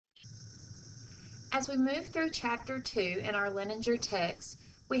As we move through Chapter 2 in our Lehninger text,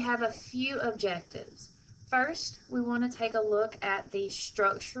 we have a few objectives. First, we want to take a look at the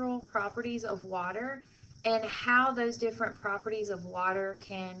structural properties of water and how those different properties of water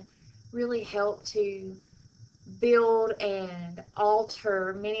can really help to build and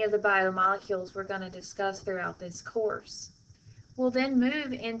alter many of the biomolecules we're going to discuss throughout this course. We'll then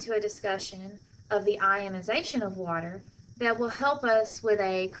move into a discussion of the ionization of water that will help us with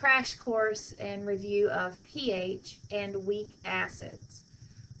a crash course and review of pH and weak acids.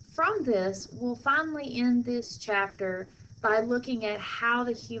 From this, we'll finally end this chapter by looking at how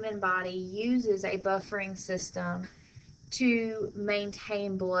the human body uses a buffering system to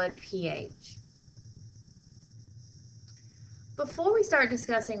maintain blood pH. Before we start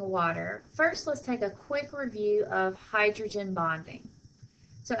discussing water, first let's take a quick review of hydrogen bonding.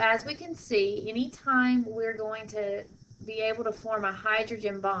 So as we can see, anytime we're going to be able to form a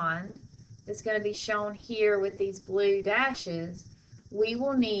hydrogen bond, that's going to be shown here with these blue dashes, we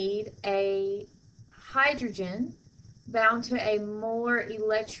will need a hydrogen bound to a more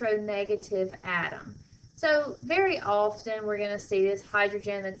electronegative atom. So very often we're going to see this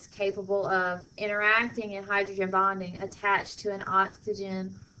hydrogen that's capable of interacting in hydrogen bonding attached to an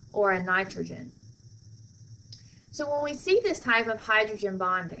oxygen or a nitrogen. So when we see this type of hydrogen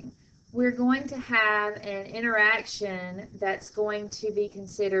bonding, we're going to have an interaction that's going to be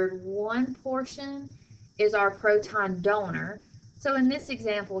considered one portion is our proton donor. So in this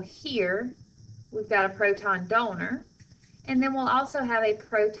example here, we've got a proton donor, and then we'll also have a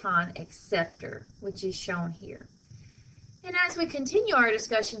proton acceptor, which is shown here. And as we continue our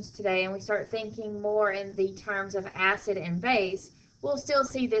discussions today and we start thinking more in the terms of acid and base, we'll still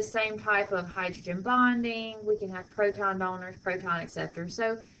see this same type of hydrogen bonding. We can have proton donors, proton acceptors.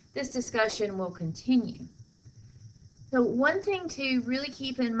 So this discussion will continue. So one thing to really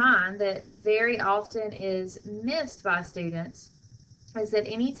keep in mind that very often is missed by students is that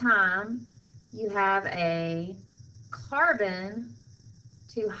anytime you have a carbon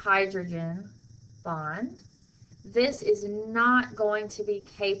to hydrogen bond, this is not going to be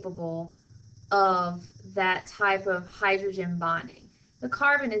capable of that type of hydrogen bonding. The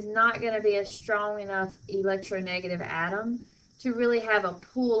carbon is not going to be a strong enough electronegative atom to really have a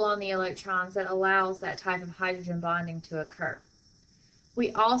pull on the electrons that allows that type of hydrogen bonding to occur.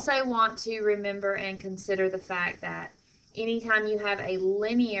 We also want to remember and consider the fact that anytime you have a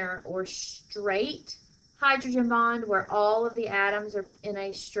linear or straight hydrogen bond where all of the atoms are in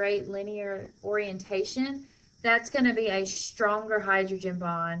a straight linear orientation, that's going to be a stronger hydrogen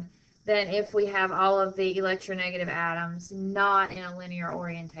bond than if we have all of the electronegative atoms not in a linear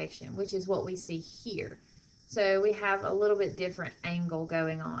orientation, which is what we see here. So we have a little bit different angle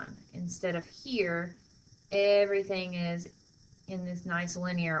going on. Instead of here, everything is in this nice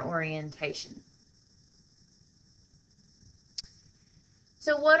linear orientation.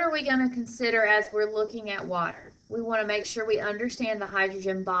 So what are we going to consider as we're looking at water? We want to make sure we understand the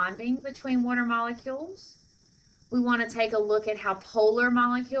hydrogen bonding between water molecules. We want to take a look at how polar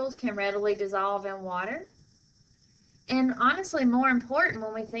molecules can readily dissolve in water. And honestly, more important,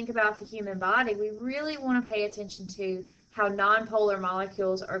 when we think about the human body, we really want to pay attention to how nonpolar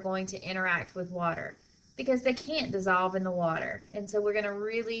molecules are going to interact with water, because they can't dissolve in the water. And so we're going to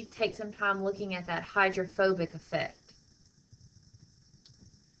really take some time looking at that hydrophobic effect.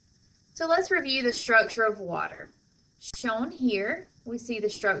 So let's review the structure of water. Shown here, we see the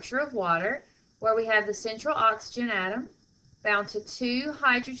structure of water where we have the central oxygen atom bound to two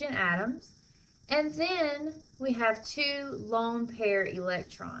hydrogen atoms, and then we have two lone pair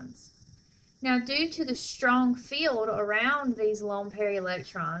electrons. Now, due to the strong field around these lone pair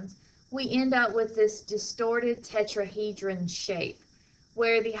electrons, we end up with this distorted tetrahedron shape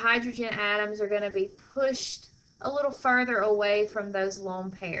where the hydrogen atoms are going to be pushed a little further away from those lone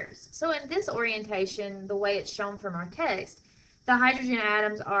pairs. So in this orientation, the way it's shown from our text, the hydrogen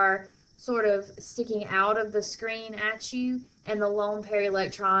atoms are sort of sticking out of the screen at you, and the lone pair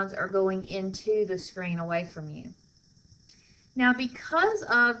electrons are going into the screen away from you. Now, because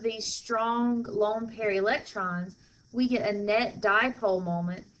of these strong lone pair electrons, we get a net dipole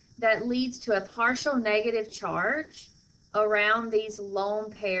moment that leads to a partial negative charge around these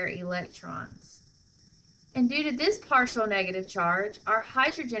lone pair electrons. And due to this partial negative charge, our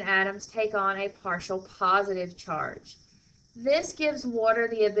hydrogen atoms take on a partial positive charge. This gives water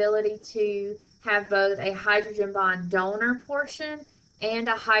the ability to have both a hydrogen bond donor portion and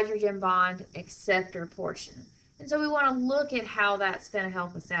a hydrogen bond acceptor portion. And so we want to look at how that's going to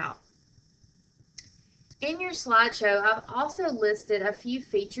help us out. In your slideshow, I've also listed a few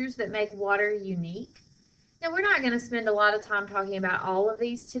features that make water unique. Now, we're not going to spend a lot of time talking about all of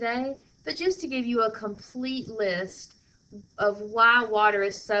these today, but just to give you a complete list of why water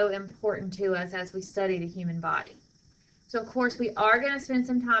is so important to us as we study the human body. So of course we are going to spend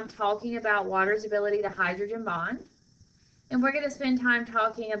some time talking about water's ability to hydrogen bond, and we're going to spend time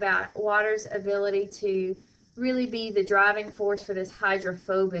talking about water's ability to really be the driving force for this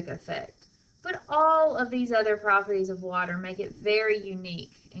hydrophobic effect. But all of these other properties of water make it very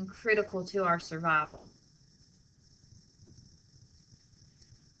unique and critical to our survival.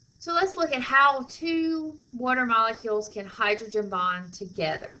 So let's look at how two water molecules can hydrogen bond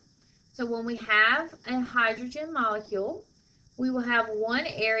together. So when we have a hydrogen molecule, we will have one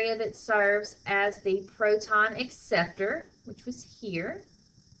area that serves as the proton acceptor, which was here.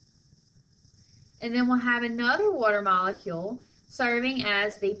 And then we'll have another water molecule serving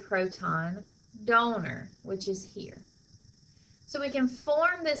as the proton donor, which is here. So we can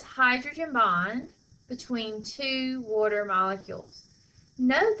form this hydrogen bond between two water molecules.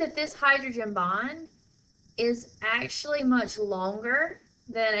 Note that this hydrogen bond is actually much longer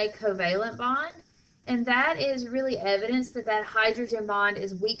than a covalent bond, and that is really evidence that that hydrogen bond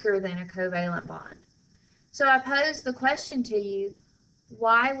is weaker than a covalent bond. So I pose the question to you,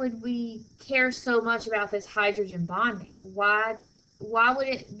 why would we care so much about this hydrogen bonding? Why would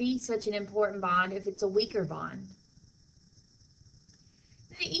it be such an important bond if it's a weaker bond?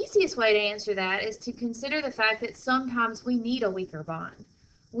 The easiest way to answer that is to consider the fact that sometimes we need a weaker bond.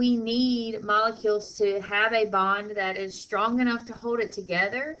 We need molecules to have a bond that is strong enough to hold it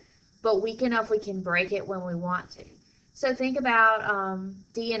together, but weak enough we can break it when we want to. So think about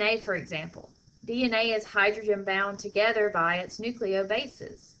DNA, for example. DNA is hydrogen bound together by its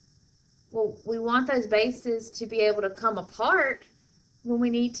nucleobases. Well, we want those bases to be able to come apart when we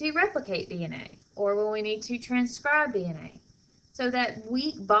need to replicate DNA or when we need to transcribe DNA. So that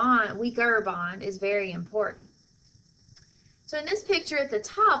weaker bond is very important. So in this picture at the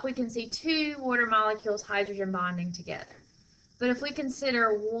top, we can see two water molecules hydrogen bonding together. But if we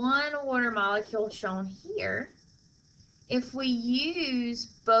consider one water molecule shown here, if we use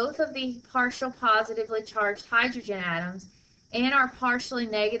both of the partial positively charged hydrogen atoms and our partially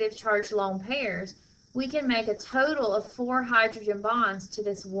negative charged lone pairs, we can make a total of 4 hydrogen bonds to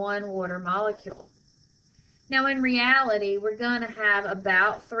this one water molecule. Now in reality, we're going to have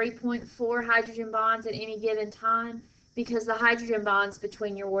about 3.4 hydrogen bonds at any given time, because the hydrogen bonds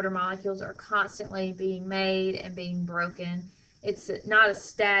between your water molecules are constantly being made and being broken. It's not a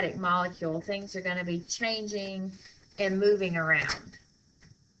static molecule. Things are going to be changing and moving around.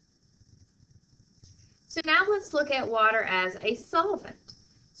 So now let's look at water as a solvent.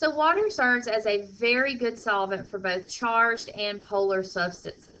 So water serves as a very good solvent for both charged and polar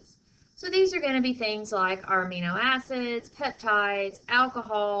substances. So these are going to be things like our amino acids, peptides,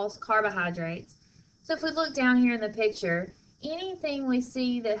 alcohols, carbohydrates. So if we look down here in the picture, anything we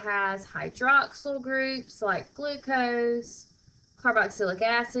see that has hydroxyl groups like glucose, carboxylic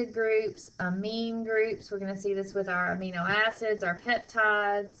acid groups, amine groups, we're going to see this with our amino acids, our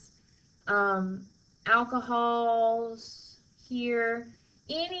peptides, alcohols here.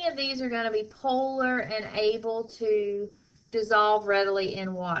 Any of these are going to be polar and able to dissolve readily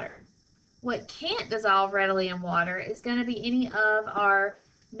in water. What can't dissolve readily in water is going to be any of our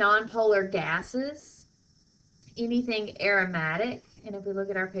nonpolar gases, anything aromatic, and if we look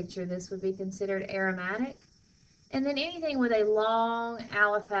at our picture, this would be considered aromatic, and then anything with a long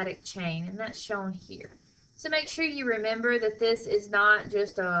aliphatic chain, and that's shown here. So make sure you remember that this is not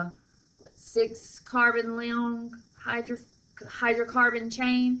just a 6-carbon long hydrocarbon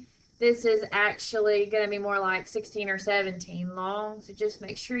chain. This is actually going to be more like 16 or 17 long, so just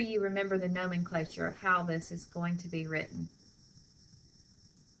make sure you remember the nomenclature of how this is going to be written.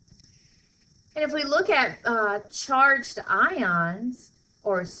 And if we look at charged ions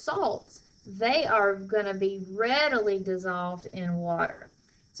or salts, they are going to be readily dissolved in water.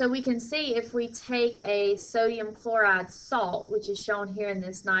 So we can see if we take a sodium chloride salt, which is shown here in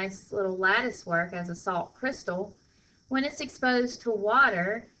this nice little lattice work as a salt crystal, when it's exposed to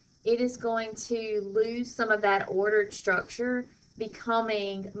water, it is going to lose some of that ordered structure,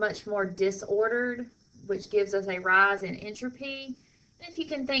 becoming much more disordered, which gives us a rise in entropy. If you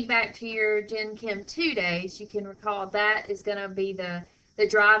can think back to your Gen Chem 2 days, you can recall that is going to be the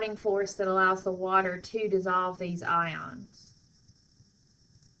driving force that allows the water to dissolve these ions.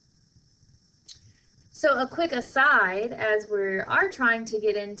 So a quick aside, as we are trying to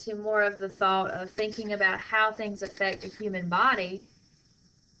get into more of the thought of thinking about how things affect the human body,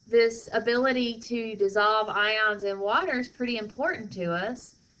 this ability to dissolve ions in water is pretty important to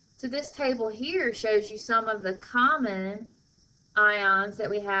us. So this table here shows you some of the common ions that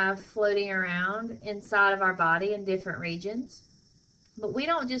we have floating around inside of our body in different regions. But we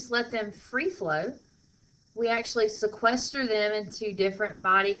don't just let them free flow. We actually sequester them into different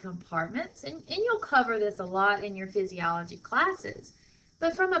body compartments, and you'll cover this a lot in your physiology classes.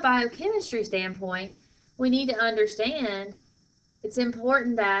 But from a biochemistry standpoint, we need to understand it's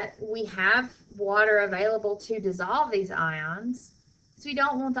important that we have water available to dissolve these ions, because we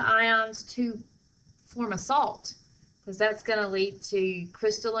don't want the ions to form a salt, because that's going to lead to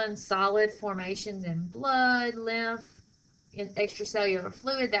crystalline solid formations in blood, lymph, in extracellular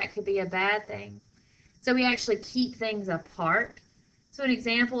fluid. That could be a bad thing. So we actually keep things apart. So an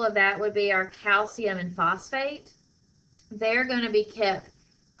example of that would be our calcium and phosphate. They're going to be kept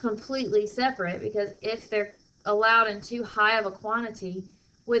completely separate, because if they're allowed in too high of a quantity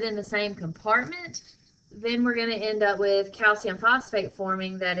within the same compartment, then we're going to end up with calcium phosphate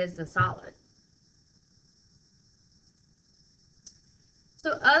forming that is the solid.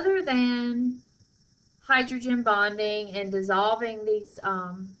 So other than hydrogen bonding and dissolving these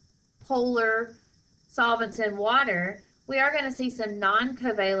polar solvents in water, we are going to see some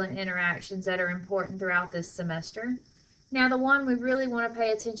non-covalent interactions that are important throughout this semester. Now, the one we really want to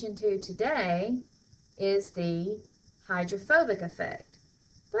pay attention to today is the hydrophobic effect.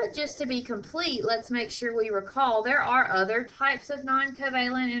 But just to be complete, let's make sure we recall there are other types of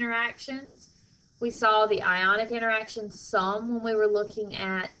non-covalent interactions. We saw the ionic interaction some when we were looking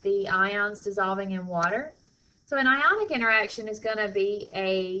at the ions dissolving in water. So an ionic interaction is going to be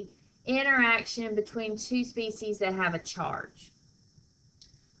an interaction between two species that have a charge.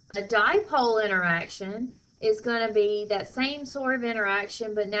 A dipole interaction is going to be that same sort of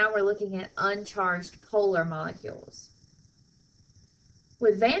interaction, but now we're looking at uncharged polar molecules.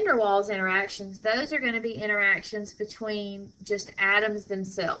 With van der Waals interactions, those are going to be interactions between just atoms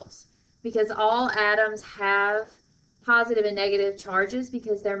themselves, because all atoms have positive and negative charges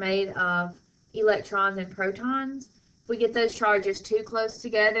because they're made of electrons and protons. If we get those charges too close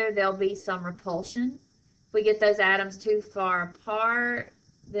together, there'll be some repulsion. If we get those atoms too far apart,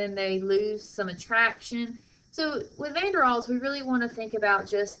 then they lose some attraction. So with van der Waals, we really want to think about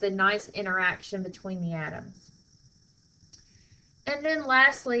just the nice interaction between the atoms. And then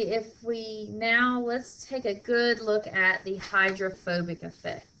lastly, let's take a good look at the hydrophobic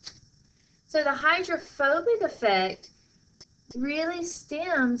effect. So the hydrophobic effect really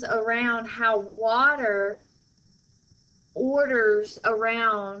stems around how water orders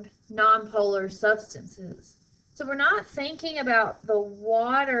around nonpolar substances. So we're not thinking about the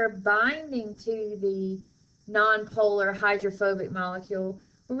water binding to the nonpolar hydrophobic molecule.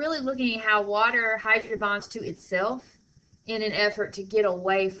 We're really looking at how water hydrobonds to itself in an effort to get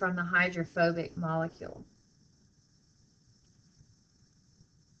away from the hydrophobic molecule.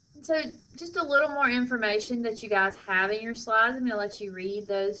 So just a little more information that you guys have in your slides. I'm going to let you read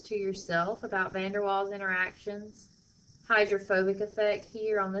those to yourself about van der Waals interactions, hydrophobic effect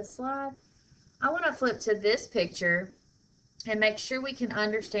here on this slide. I want to flip to this picture and make sure we can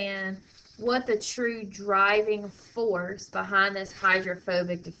understand what the true driving force behind this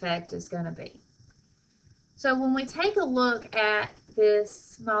hydrophobic effect is going to be. So when we take a look at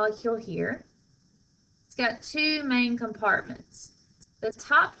this molecule here, it's got two main compartments. The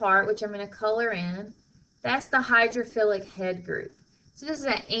top part, which I'm going to color in, that's the hydrophilic head group. So this is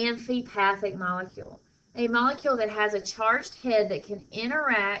an amphipathic molecule, a molecule that has a charged head that can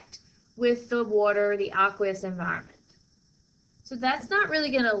interact with the water, the aqueous environment. So that's not really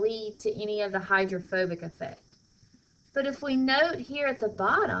going to lead to any of the hydrophobic effect. But if we note here at the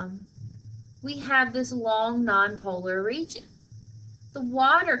bottom, we have this long nonpolar region. The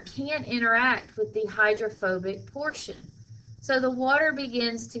water can't interact with the hydrophobic portion. So the water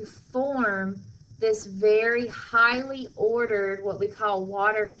begins to form this very highly ordered, what we call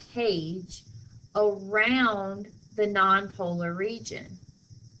water cage, around the nonpolar region.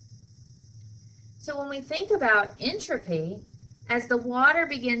 So when we think about entropy, as the water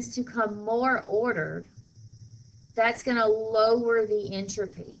begins to become more ordered, that's going to lower the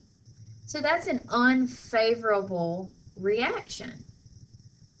entropy. So that's an unfavorable reaction.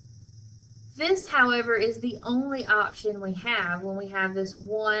 This, however, is the only option we have when we have this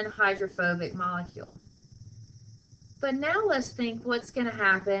one hydrophobic molecule. But now let's think what's going to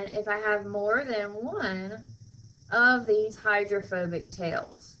happen if I have more than one of these hydrophobic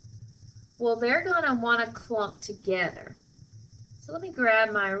tails. Well, they're going to want to clump together. So let me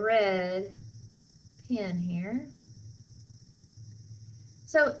grab my red pen here.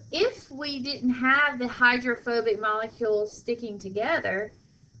 So if we didn't have the hydrophobic molecules sticking together,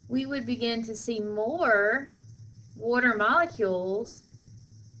 we would begin to see more water molecules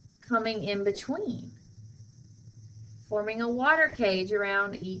coming in between, forming a water cage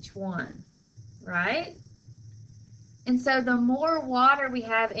around each one, right? And so the more water we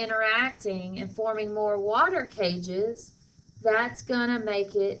have interacting and forming more water cages, that's going to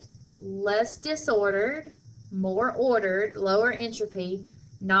make it less disordered, more ordered, lower entropy,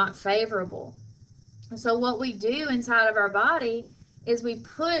 not favorable. So what we do inside of our body is we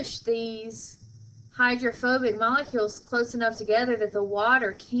push these hydrophobic molecules close enough together that the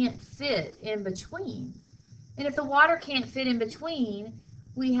water can't fit in between. And if the water can't fit in between,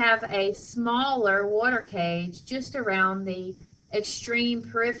 we have a smaller water cage just around the extreme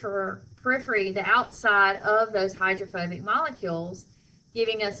periphery, the outside of those hydrophobic molecules,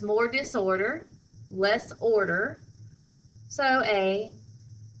 giving us more disorder, less order, so a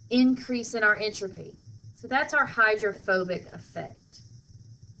increase in our entropy. So that's our hydrophobic effect.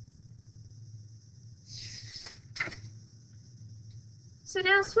 So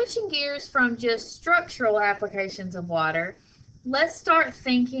now switching gears from just structural applications of water, let's start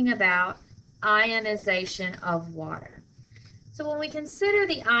thinking about ionization of water. So when we consider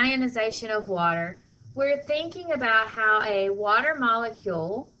the ionization of water, we're thinking about how a water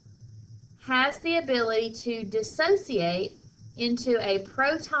molecule has the ability to dissociate into a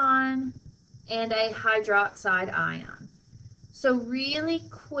proton and a hydroxide ion. So really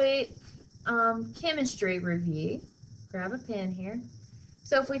quick chemistry review. Grab a pen here.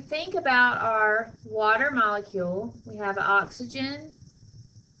 So if we think about our water molecule, we have oxygen,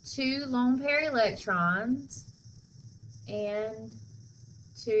 2 lone pair electrons, and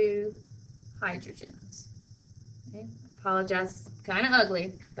 2 hydrogens. Okay. Apologize, it's kind of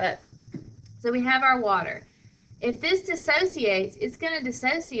ugly, but so we have our water. If this dissociates, it's going to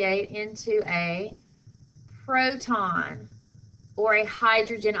dissociate into a proton or a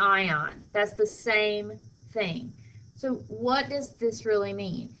hydrogen ion. That's the same thing. So what does this really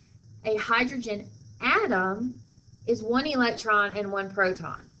mean? A hydrogen atom is 1 electron and 1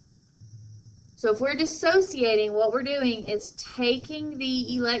 proton. So if we're dissociating, what we're doing is taking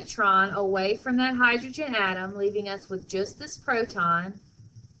the electron away from that hydrogen atom, leaving us with just this proton.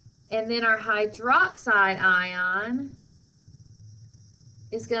 And then our hydroxide ion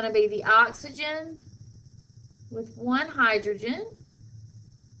is going to be the oxygen with 1 hydrogen,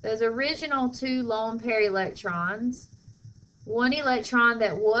 those original 2 lone pair electrons, 1 electron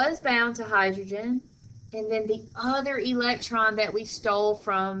that was bound to hydrogen, and then the other electron that we stole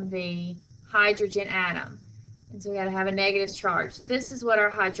from the hydrogen atom. And so we got to have a negative charge. This is what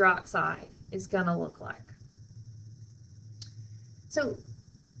our hydroxide is going to look like. So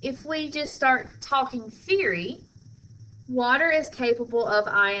if we just start talking theory, water is capable of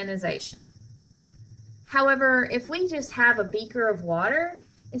ionization. However, if we just have a beaker of water,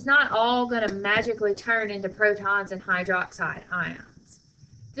 it's not all going to magically turn into protons and hydroxide ions.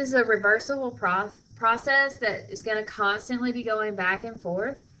 This is a reversible process that is going to constantly be going back and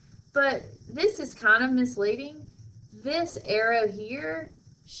forth, but this is kind of misleading. This arrow here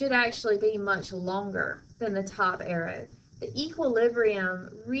should actually be much longer than the top arrow. The equilibrium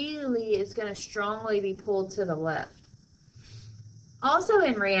really is going to strongly be pulled to the left. Also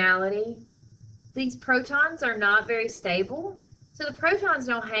in reality, these protons are not very stable. So the protons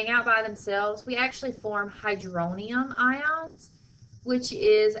don't hang out by themselves. We actually form hydronium ions, which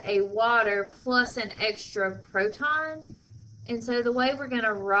is a water plus an extra proton. And so the way we're going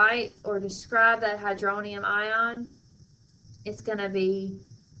to write or describe that hydronium ion, it's going to be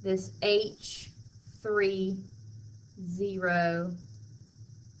this H30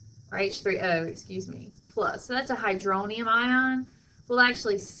 or H3O, excuse me, plus. So that's a hydronium ion. We'll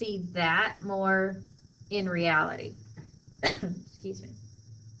actually see that more in reality. Excuse me.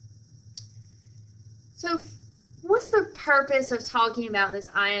 So what's the purpose of talking about this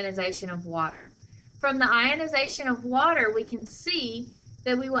ionization of water? From the ionization of water, we can see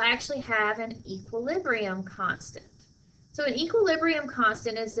that we will actually have an equilibrium constant. So an equilibrium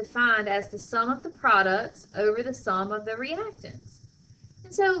constant is defined as the sum of the products over the sum of the reactants.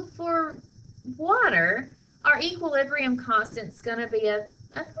 And so for water, our equilibrium constant is going to be a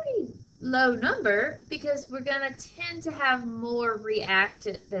pretty low number because we're going to tend to have more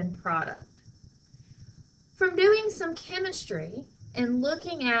reactant than product. From doing some chemistry and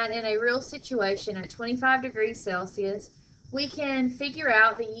looking at in a real situation at 25 degrees Celsius, we can figure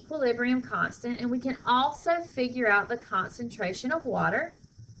out the equilibrium constant, and we can also figure out the concentration of water.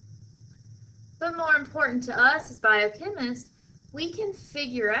 But more important to us as biochemists, we can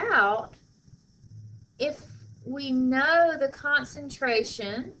figure out if we know the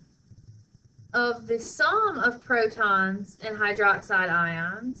concentration of the sum of protons and hydroxide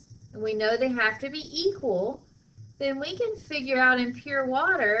ions, and we know they have to be equal, then we can figure out in pure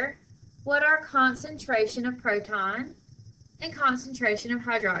water what our concentration of proton and concentration of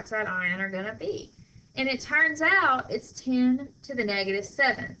hydroxide ion are going to be. And it turns out it's 10 to the negative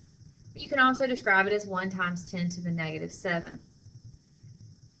 7. You can also describe it as 1 times 10 to the negative 7.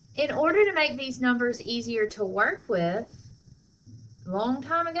 In order to make these numbers easier to work with, a long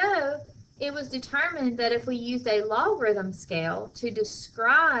time ago, it was determined that if we used a logarithm scale to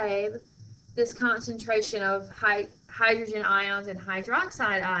describe this concentration of hydrogen ions and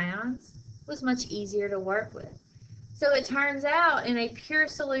hydroxide ions, it was much easier to work with. So it turns out in a pure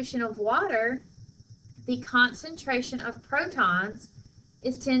solution of water, the concentration of protons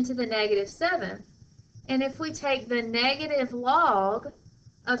is 10 to the negative 7. And if we take the negative log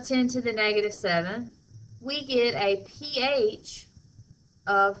of 10 to the negative 7, we get a pH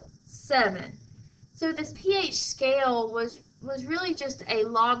of 7. So this pH scale was really just a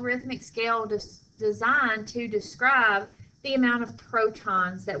logarithmic scale designed to describe the amount of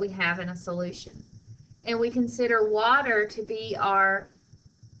protons that we have in a solution. And we consider water to be our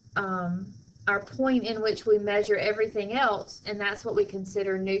point in which we measure everything else, and that's what we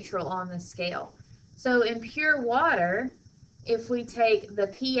consider neutral on the scale. So in pure water, if we take the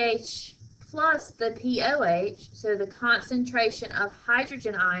pH plus the pOH, so the concentration of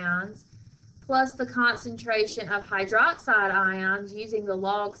hydrogen ions plus the concentration of hydroxide ions using the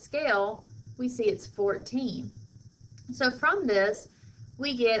log scale, we see it's 14. So from this,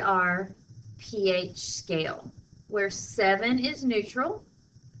 we get our pH scale, where 7 is neutral.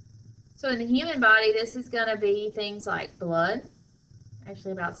 So in the human body, this is going to be things like blood,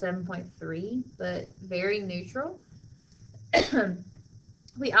 actually about 7.3, but very neutral.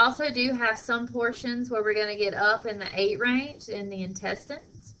 We also do have some portions where we're going to get up in the 8 range in the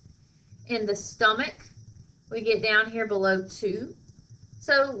intestines. In the stomach, we get down here below 2.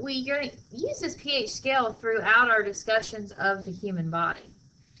 So we're going to use this pH scale throughout our discussions of the human body.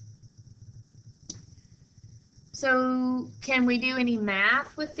 So can we do any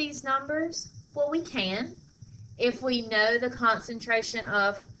math with these numbers? Well, we can. If we know the concentration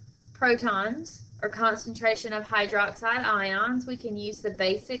of protons or concentration of hydroxide ions, we can use the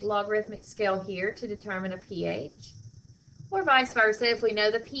basic logarithmic scale here to determine a pH. Or vice versa, if we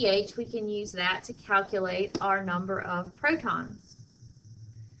know the pH, we can use that to calculate our number of protons.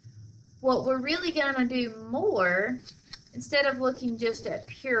 What we're really going to do more, instead of looking just at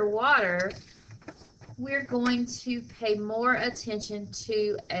pure water, we're going to pay more attention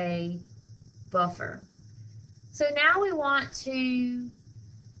to a buffer. So now we want to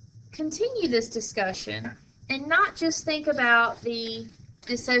continue this discussion and not just think about the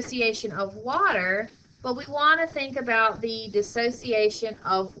dissociation of water, but we want to think about the dissociation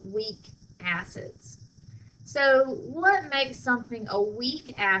of weak acids. So what makes something a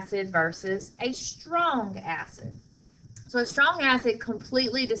weak acid versus a strong acid? So a strong acid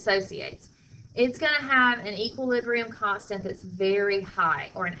completely dissociates. It's going to have an equilibrium constant that's very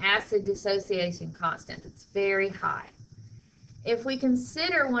high, or an acid dissociation constant that's very high. If we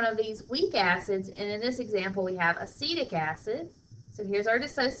consider one of these weak acids, and in this example we have acetic acid, so here's our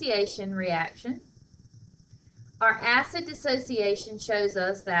dissociation reaction. Our acid dissociation shows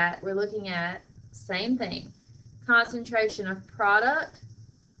us that we're looking at same thing, concentration of product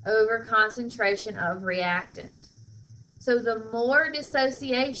over concentration of reactant. So the more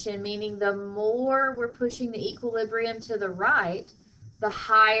dissociation, meaning the more we're pushing the equilibrium to the right, the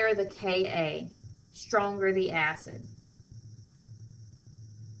higher the Ka, stronger the acid.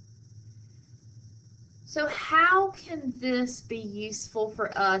 So how can this be useful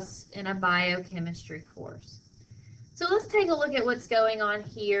for us in a biochemistry course? So let's take a look at what's going on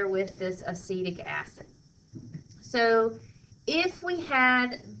here with this acetic acid. So if we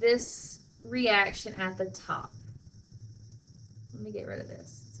had this reaction at the top, let me get rid of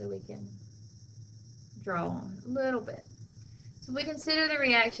this so we can draw on a little bit. So we consider the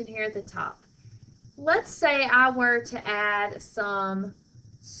reaction here at the top. Let's say I were to add some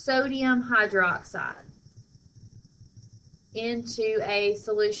sodium hydroxide into a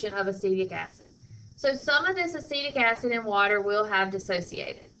solution of acetic acid. So some of this acetic acid in water will have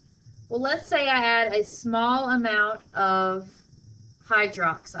dissociated. Well, let's say I add a small amount of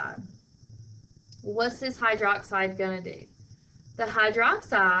hydroxide. What's this hydroxide going to do? The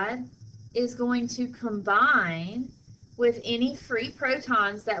hydroxide is going to combine with any free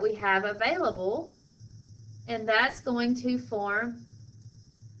protons that we have available, and that's going to form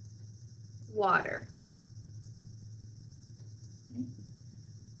water.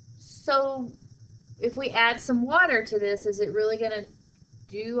 So if we add some water to this, is it really going to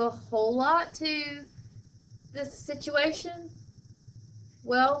do a whole lot to this situation?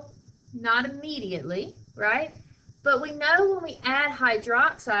 Well, not immediately, right? But we know when we add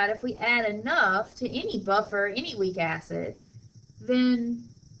hydroxide, if we add enough to any buffer, any weak acid, then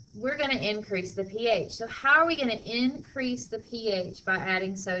we're going to increase the pH. So how are we going to increase the pH? By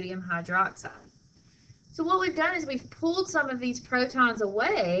adding sodium hydroxide. So what we've done is we've pulled some of these protons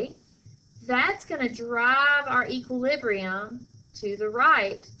away. That's going to drive our equilibrium to the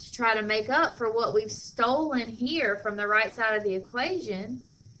right to try to make up for what we've stolen here from the right side of the equation.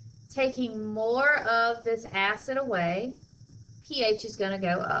 Taking more of this acid away, pH is going to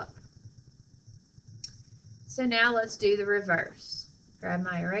go up. So now let's do the reverse. Grab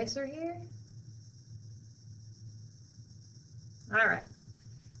my eraser here. All right.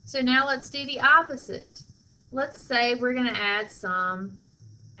 So now let's do the opposite. Let's say we're going to add some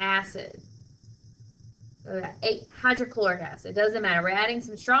acid. So hydrochloric acid. Doesn't matter. We're adding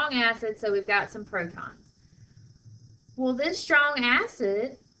some strong acid, so we've got some protons. Well, this strong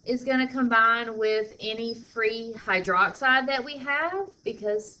acid is going to combine with any free hydroxide that we have,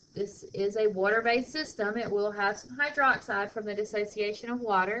 because this is a water-based system. It will have some hydroxide from the dissociation of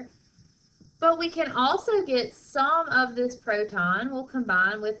water. But we can also get some of this proton will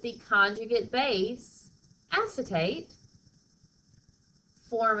combine with the conjugate base acetate,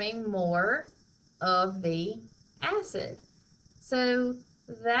 forming more of the acid. So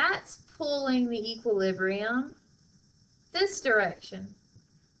that's pulling the equilibrium this direction.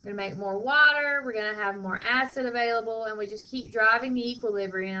 We're going to make more water, we're going to have more acid available, and we just keep driving the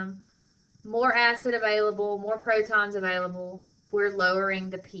equilibrium. More acid available, more protons available, we're lowering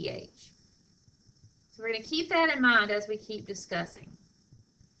the pH. So we're going to keep that in mind as we keep discussing.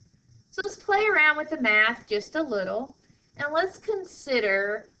 So let's play around with the math just a little, and let's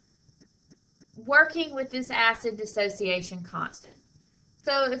consider working with this acid dissociation constant.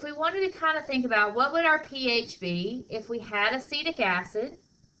 So if we wanted to kind of think about what would our pH be if we had acetic acid,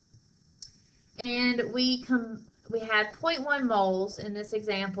 and we had 0.1 moles in this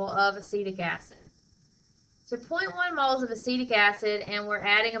example of acetic acid. So 0.1 moles of acetic acid, and we're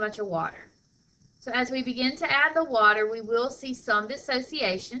adding a bunch of water. So as we begin to add the water, we will see some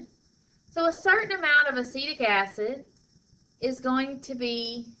dissociation. So a certain amount of acetic acid is going to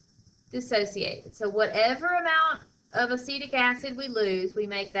be dissociated. So whatever amount of acetic acid we lose, we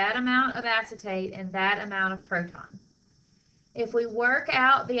make that amount of acetate and that amount of proton. If we work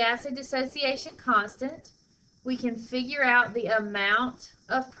out the acid dissociation constant, we can figure out the amount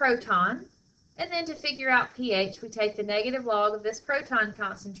of proton, and then to figure out pH, we take the negative log of this proton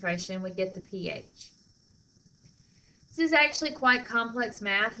concentration, we get the pH. This is actually quite complex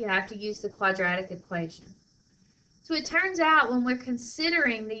math. You have to use the quadratic equation. So it turns out when we're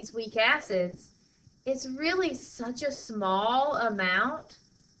considering these weak acids, it's really such a small amount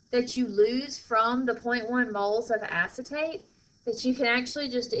that you lose from the 0.1 moles of acetate that you can actually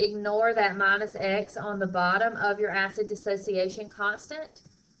just ignore that minus X on the bottom of your acid dissociation constant,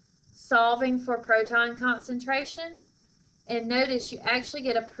 solving for proton concentration, and notice you actually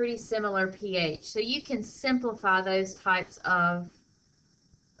get a pretty similar pH. So you can simplify those types of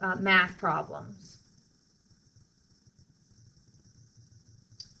math problems.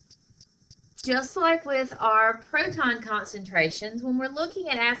 Just like with our proton concentrations, when we're looking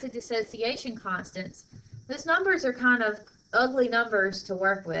at acid dissociation constants, those numbers are kind of ugly numbers to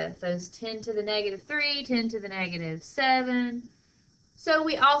work with. Those 10 to the negative 3, 10 to the negative 7. So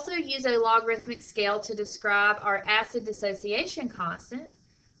we also use a logarithmic scale to describe our acid dissociation constant.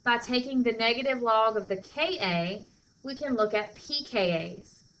 By taking the negative log of the Ka, we can look at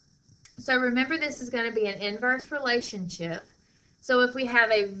pKa's. So remember, this is going to be an inverse relationship. So if we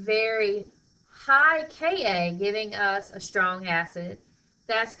have a very high Ka giving us a strong acid,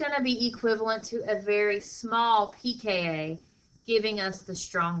 that's going to be equivalent to a very small pKa giving us the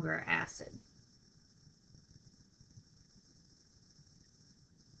stronger acid.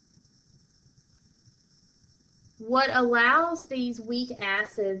 What allows these weak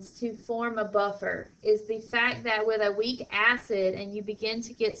acids to form a buffer is the fact that with a weak acid and you begin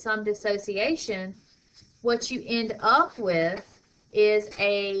to get some dissociation, what you end up with is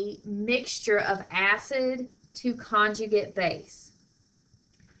a mixture of acid to conjugate base.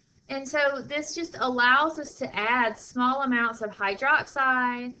 And so this just allows us to add small amounts of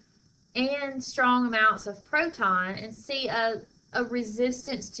hydroxide and strong amounts of proton and see a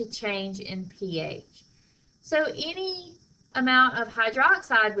resistance to change in pH. So any amount of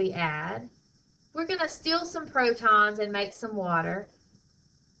hydroxide we add, we're going to steal some protons and make some water.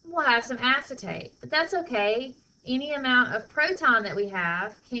 We'll have some acetate, but that's okay. Any amount of proton that we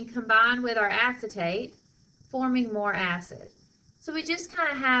have can combine with our acetate, forming more acid. So we just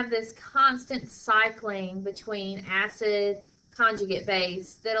kind of have this constant cycling between acid, conjugate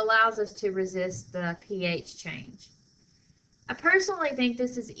base that allows us to resist the pH change. I personally think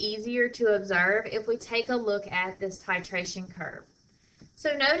this is easier to observe if we take a look at this titration curve.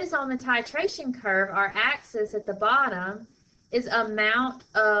 So notice on the titration curve, our axis at the bottom is amount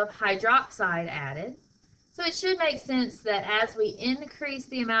of hydroxide added. So it should make sense that as we increase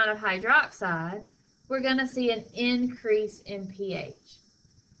the amount of hydroxide, we're going to see an increase in pH.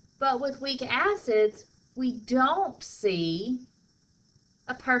 But with weak acids, we don't see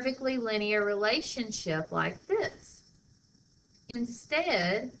a perfectly linear relationship like this.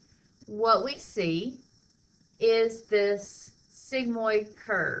 Instead, what we see is this sigmoid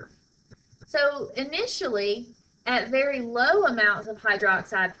curve. So initially, at very low amounts of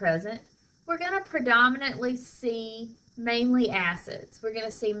hydroxide present, we're going to predominantly see mainly acids. We're going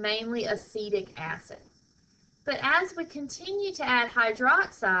to see mainly acetic acid. But as we continue to add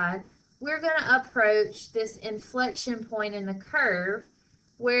hydroxide, we're going to approach this inflection point in the curve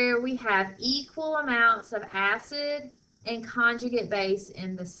where we have equal amounts of acid and conjugate base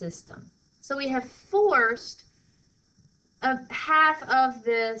in the system. So we have forced half of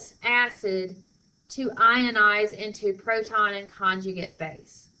this acid to ionize into proton and conjugate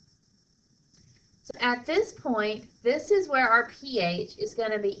base. So at this point, this is where our pH is going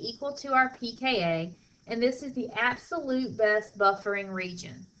to be equal to our pKa, and this is the absolute best buffering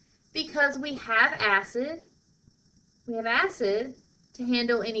region because we have acid to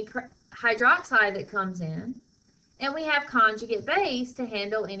handle any hydroxide that comes in, and we have conjugate base to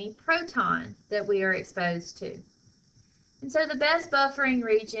handle any proton that we are exposed to. And so the best buffering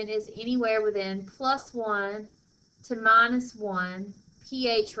region is anywhere within +1 to -1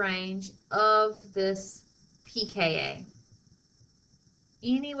 pH range of this pKa.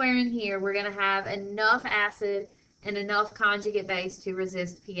 Anywhere in here, we're going to have enough acid and enough conjugate base to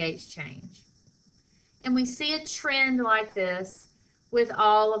resist pH change. And we see a trend like this with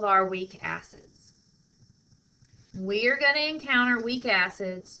all of our weak acids. We are going to encounter weak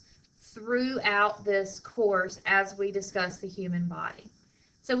acids throughout this course as we discuss the human body.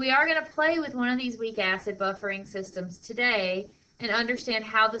 So we are going to play with one of these weak acid buffering systems today and understand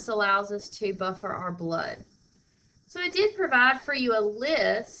how this allows us to buffer our blood. So I did provide for you a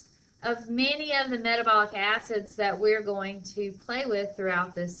list of many of the metabolic acids that we're going to play with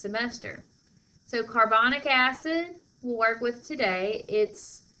throughout this semester. So carbonic acid we'll work with today.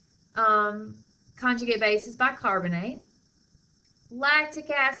 Its conjugate base is bicarbonate. Lactic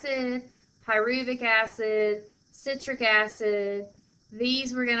acid, pyruvic acid, citric acid,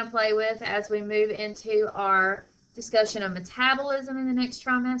 these we're going to play with as we move into our discussion of metabolism in the next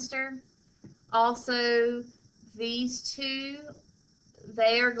trimester. Also, these two,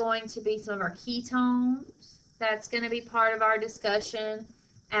 they are going to be some of our ketones. That's going to be part of our discussion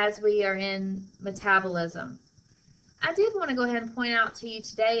as we are in metabolism. I did want to go ahead and point out to you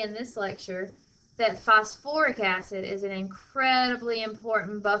today in this lecture that phosphoric acid is an incredibly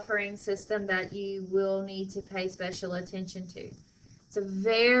important buffering system that you will need to pay special attention to. It's a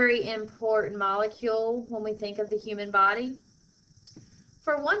very important molecule when we think of the human body.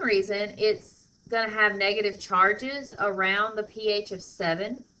 For one reason, it's going to have negative charges around the pH of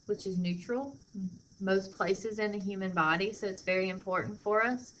 7, which is neutral most places in the human body, so it's very important for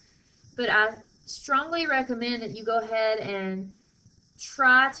us. But I strongly recommend that you go ahead and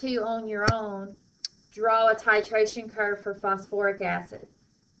try to, on your own, draw a titration curve for phosphoric acid.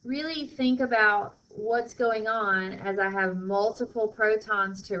 Really think about what's going on as I have multiple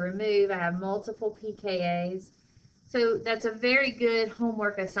protons to remove. I have multiple pKa's. So that's a very good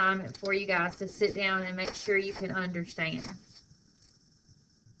homework assignment for you guys to sit down and make sure you can understand.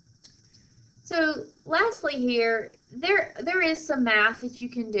 So lastly here, there is some math that you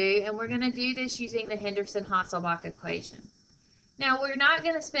can do, and we're going to do this using the Henderson-Hasselbalch equation. Now, we're not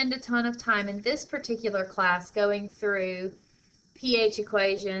going to spend a ton of time in this particular class going through pH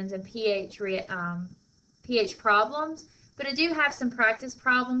equations and pH problems, but I do have some practice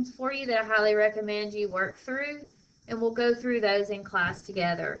problems for you that I highly recommend you work through, and we'll go through those in class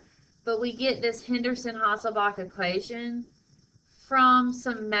together. But we get this Henderson-Hasselbalch equation from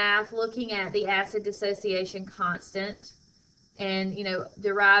some math looking at the acid dissociation constant and,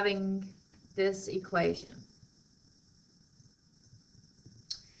 deriving this equation.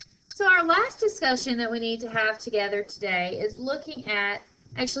 So our last discussion that we need to have together today is looking at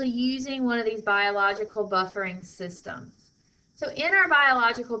actually using one of these biological buffering systems. So in our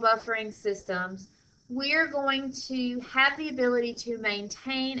biological buffering systems, we're going to have the ability to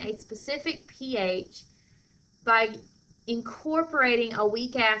maintain a specific pH by incorporating a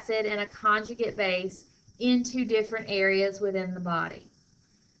weak acid and a conjugate base into different areas within the body.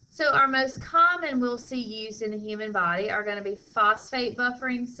 So our most common we'll see used in the human body are going to be phosphate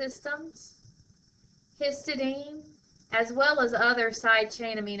buffering systems, histidine, as well as other side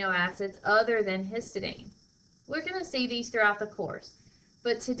chain amino acids other than histidine. We're going to see these throughout the course.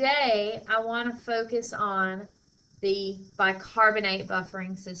 But today, I want to focus on the bicarbonate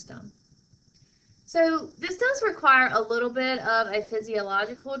buffering system. So this does require a little bit of a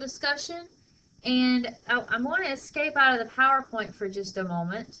physiological discussion, and I'm going to escape out of the PowerPoint for just a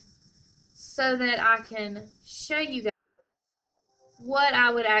moment so that I can show you guys what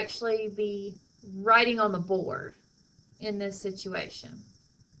I would actually be writing on the board in this situation.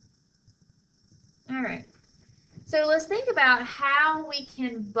 All right, so let's think about how we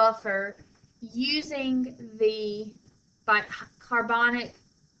can buffer using the bicarbonic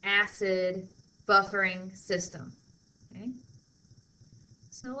acid buffering system. Okay,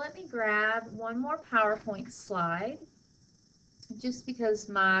 so let me grab one more PowerPoint slide, just because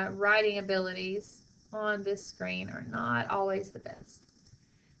my writing abilities on this screen are not always the best.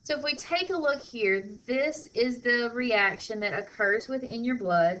 So if we take a look here, this is the reaction that occurs within your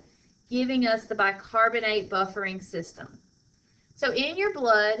blood, giving us the bicarbonate buffering system. So in your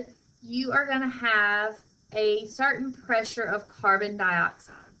blood, you are going to have a certain pressure of carbon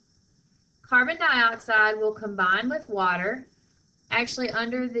dioxide. Carbon dioxide will combine with water, actually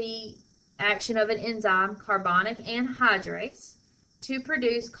under the action of an enzyme, carbonic anhydrase, to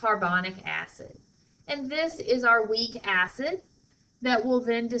produce carbonic acid. And this is our weak acid that will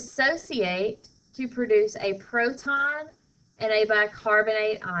then dissociate to produce a proton and a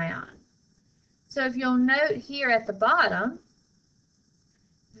bicarbonate ion. So if you'll note here at the bottom,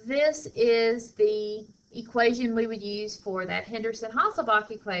 this is the equation we would use for that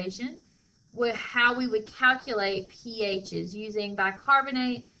Henderson-Hasselbalch equation, with how we would calculate pHs using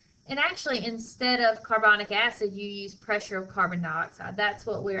bicarbonate. And actually, instead of carbonic acid, you use pressure of carbon dioxide. That's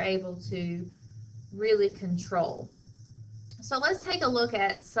what we're able to really control. So let's take a look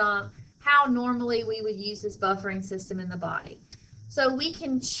at how normally we would use this buffering system in the body. So we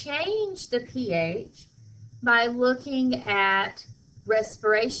can change the pH by looking at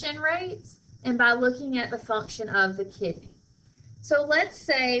respiration rates and by looking at the function of the kidney. So let's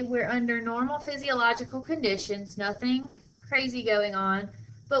say we're under normal physiological conditions, nothing crazy going on,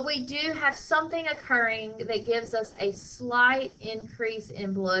 but we do have something occurring that gives us a slight increase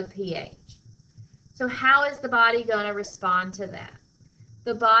in blood pH. So how is the body going to respond to that?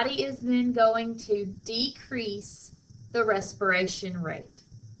 The body is then going to decrease the respiration rate.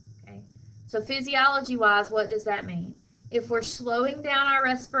 Okay? So physiology-wise, what does that mean? If we're slowing down our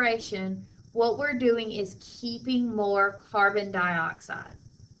respiration, what we're doing is keeping more carbon dioxide.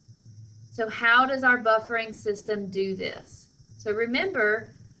 So how does our buffering system do this? So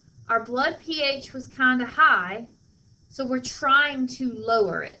remember, our blood pH was kind of high, so we're trying to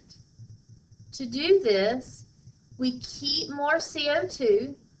lower it. To do this, we keep more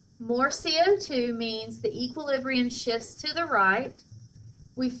CO2. More CO2 means the equilibrium shifts to the right.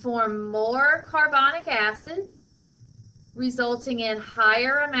 We form more carbonic acid, resulting in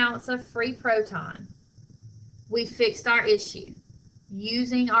higher amounts of free proton. We fixed our issue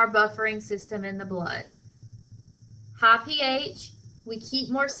using our buffering system in the blood. High pH, we keep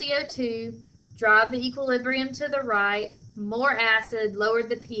more CO2, drive the equilibrium to the right, more acid, lowered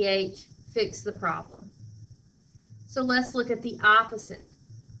the pH, fix the problem. So let's look at the opposite.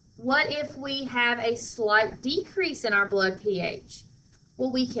 What if we have a slight decrease in our blood pH?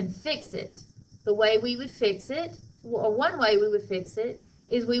 Well, we can fix it. The way we would fix it, or one way we would fix it,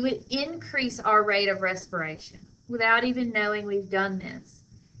 is we would increase our rate of respiration without even knowing we've done this.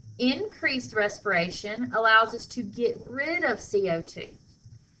 Increased respiration allows us to get rid of CO2.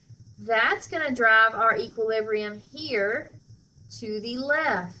 That's going to drive our equilibrium here to the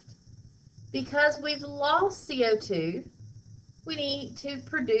left. Because we've lost CO2, we need to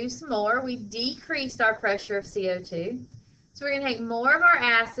produce more. We've decreased our pressure of CO2. So we're going to take more of our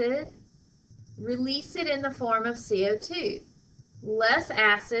acid, release it in the form of CO2. Less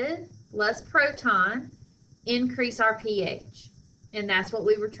acid, less proton, increase our pH. And that's what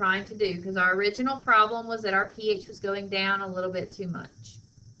we were trying to do, because our original problem was that our pH was going down a little bit too much.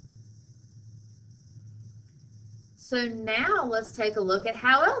 So now let's take a look at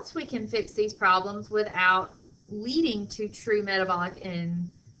how else we can fix these problems without leading to true metabolic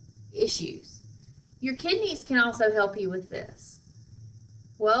issues. Your kidneys can also help you with this.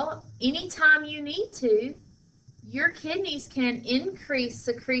 Well, anytime you need to, your kidneys can increase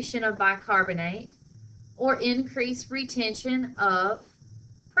secretion of bicarbonate or increase retention of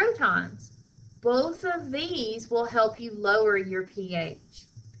protons. Both of these will help you lower your pH.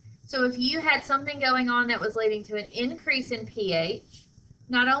 So if you had something going on that was leading to an increase in pH,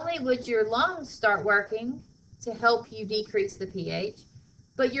 not only would your lungs start working to help you decrease the pH,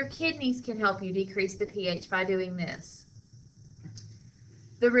 but your kidneys can help you decrease the pH by doing this.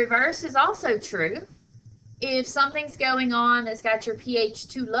 The reverse is also true. If something's going on that's got your pH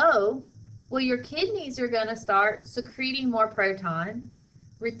too low, well, your kidneys are going to start secreting more proton,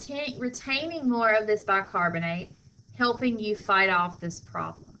 retaining more of this bicarbonate, helping you fight off this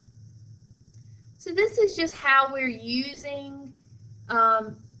problem. So this is just how we're using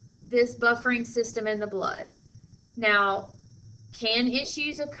this buffering system in the blood. Now, can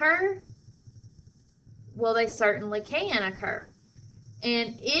issues occur? Well, they certainly can occur.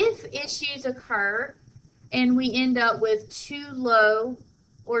 And if issues occur and we end up with too low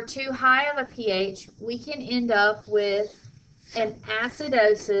or too high of a pH, we can end up with an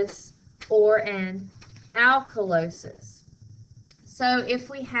acidosis or an alkalosis. So if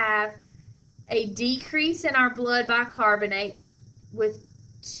we have a decrease in our blood bicarbonate with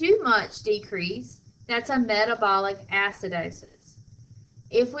too much decrease, that's a metabolic acidosis.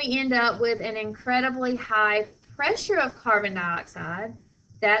 If we end up with an incredibly high pressure of carbon dioxide,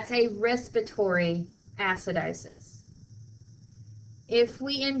 that's a respiratory acidosis. If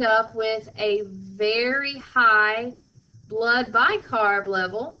we end up with a very high blood bicarb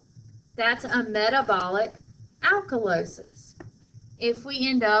level, that's a metabolic alkalosis. If we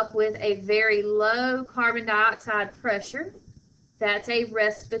end up with a very low carbon dioxide pressure, that's a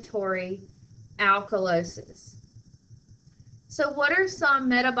respiratory alkalosis. So what are some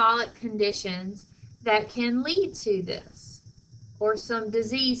metabolic conditions that can lead to this? Or some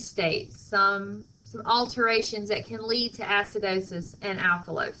disease states, some alterations that can lead to acidosis and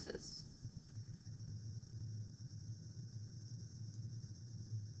alkalosis?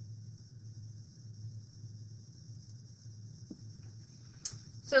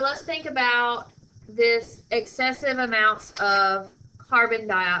 So let's think about this excessive amounts of carbon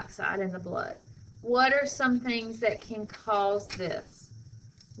dioxide in the blood. What are some things that can cause this?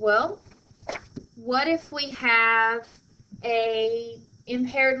 Well, what if we have a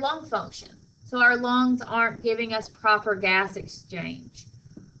impaired lung function? So our lungs aren't giving us proper gas exchange.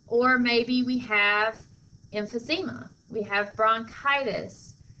 Or maybe we have emphysema, we have bronchitis,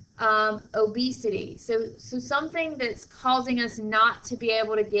 obesity. So something that's causing us not to be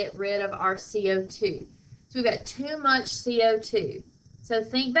able to get rid of our CO2. So we've got too much CO2. So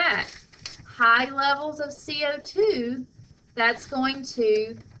think back, high levels of CO2, that's going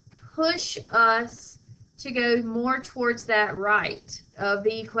to push us to go more towards that right of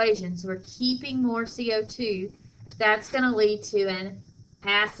the equation. So we're keeping more CO2. That's going to lead to an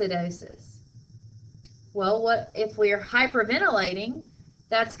acidosis. Well, what if we're hyperventilating?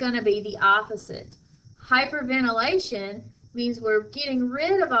 That's going to be the opposite. Hyperventilation means we're getting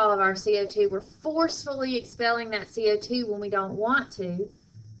rid of all of our CO2. We're forcefully expelling that CO2 when we don't want to. So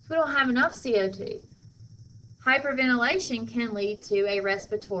we don't have enough CO2. Hyperventilation can lead to a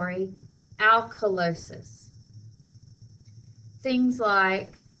respiratory alkalosis. Things like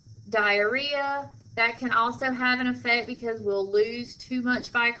diarrhea, that can also have an effect because we'll lose too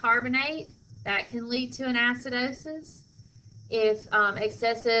much bicarbonate. That can lead to an acidosis. If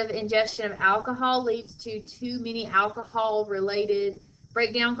excessive ingestion of alcohol leads to too many alcohol-related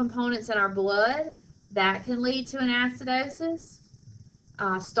breakdown components in our blood, that can lead to an acidosis.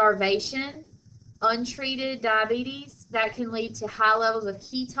 Starvation, untreated diabetes, that can lead to high levels of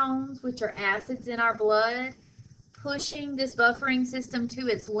ketones, which are acids in our blood, pushing this buffering system to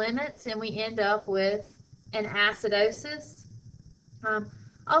its limits, and we end up with an acidosis.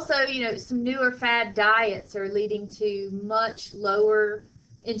 Also, some newer fad diets are leading to much lower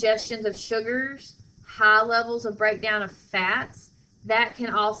ingestions of sugars, high levels of breakdown of fats. That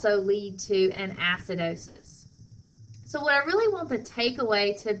can also lead to an acidosis. So what I really want the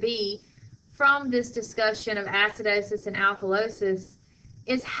takeaway to be from this discussion of acidosis and alkalosis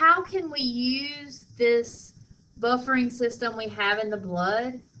is how can we use this buffering system we have in the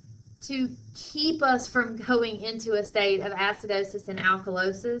blood to keep us from going into a state of acidosis and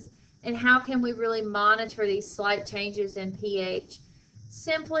alkalosis, and how can we really monitor these slight changes in pH?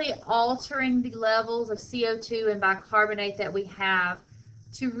 Simply altering the levels of CO2 and bicarbonate that we have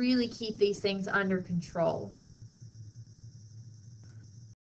to really keep these things under control.